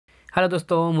Hello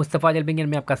दोस्तों, मुस्तफ़ा जलबिंगन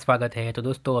में आपका स्वागत है। तो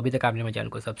दोस्तों, अभी तक आपने मेरे चैनल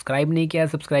को सब्सक्राइब नहीं किया,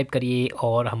 सब्सक्राइब करिए।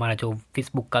 और हमारा जो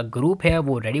फेसबुक का ग्रुप है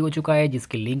वो रेडी हो चुका है,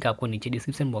 जिसकी लिंक आपको नीचे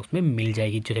डिस्क्रिप्शन बॉक्स में मिल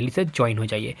जाएगी। तो जल्दी से ज्वाइन हो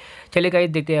जाइए। चलिए गाइस,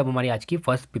 देखते हैं अब हमारी आज की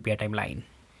फर्स्ट पीपीआर टाइमलाइन।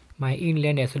 माई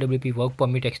England SOWP work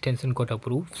permit extension code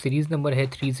approve. Series number है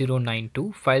 3092।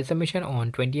 File submission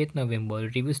on 28 November.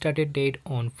 Review started date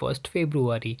on 1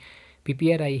 February.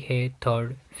 PPR आई है 3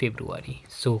 फरवरी।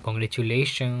 So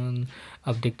congratulation.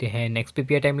 अब देखते हैं next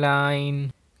PPR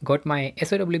timeline. Got my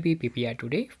SOWP PPR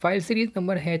today. File series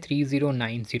number है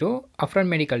 3090.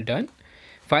 Upfront medical done.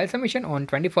 File submission on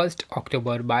 21st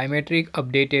October. Biometric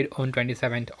updated on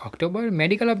 27th October.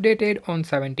 Medical updated on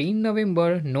 17th November.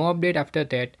 No update after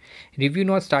that. Review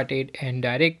not started and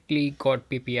directly got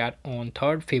PPR on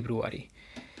 3rd February.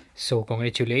 So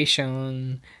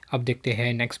congratulations. अब देखते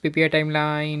हैं next PPR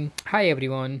timeline. Hi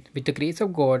everyone. With the grace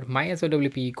of God, my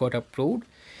SOWP got approved.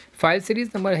 File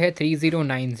series number है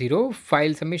 3090.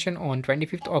 File submission on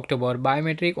 25th October.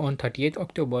 Biometric on 30th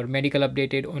October. Medical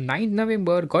updated on 9th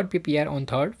November. Got PPR on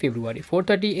 3rd February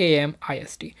 4:30 AM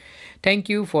IST. Thank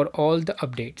you for all the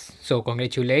updates. So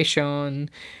congratulation.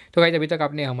 तो guys, अभी तक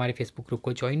आपने हमारे Facebook group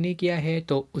को join नहीं किया है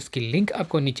तो उसकी लिंक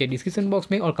आपको नीचे डिस्क्रिप्शन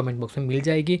बॉक्स में और कमेंट बॉक्स में मिल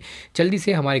जाएगी। जल्दी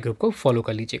से हमारे ग्रुप को फॉलो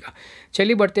कर लीजिएगा।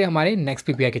 चलिए बढ़ते हैं हमारे नेक्स्ट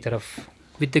पीपीआर की तरफ।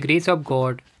 With the grace of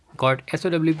God got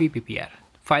SOWP PPR।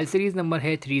 File series number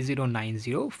है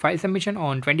 3090. File submission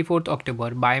on 24th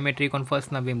October. Biometric on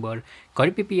 1st November.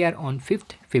 Got PPR on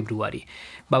 5th February.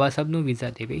 Baba सबनों visa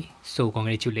देवे। So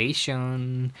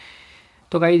congratulation.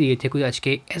 तो guys, ये थे कुछ आज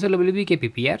के SOWP के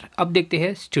PPR। अब देखते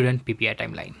हैं स्टूडेंट PPR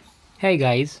टाइमलाइन। है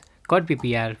guys, got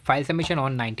PPR। File submission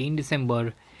on 19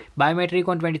 December. Biometric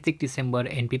on 26 December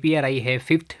and PPR आई है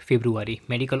 5th February.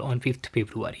 Medical on 5th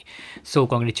February. So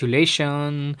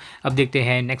congratulation. अब देखते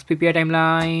हैं next PPR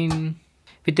timeline.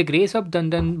 With the grace of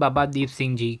Dandan Baba Deep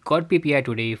Singh Ji, got PPR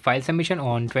today. File submission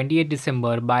on 28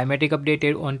 December. Biometric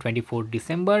updated on 24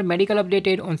 December. Medical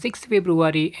updated on 6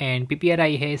 February and PPRI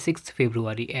है 6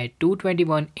 February at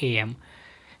 2:21 AM.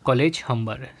 College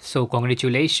Humber. So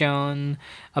congratulations.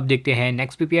 अब देखते हैं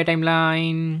next PPR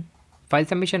timeline. File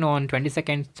submission on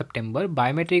 22nd September.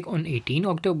 Biometric on 18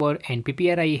 October and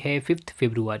PPRI है 5th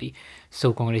February.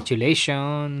 So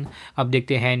congratulation. अब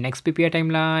देखते हैं next PPR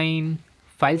timeline.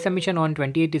 File submission on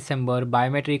 28 December.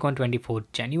 Biometric on 24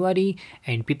 January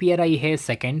and PPRI है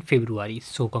 2nd February.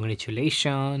 So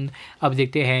congratulation. अब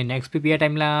देखते हैं next PPR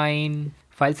timeline.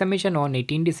 File submission on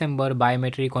 18 December.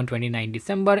 Biometric on 29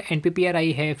 December and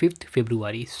PPRI है 5th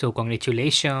February. So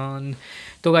congratulation.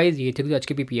 तो guys, ये थे कुछ आज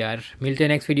के PPR। मिलते हैं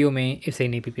नेक्स्ट वीडियो में इससे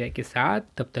नई PPR के साथ।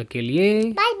 तब तक के लिए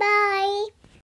बाय बाय।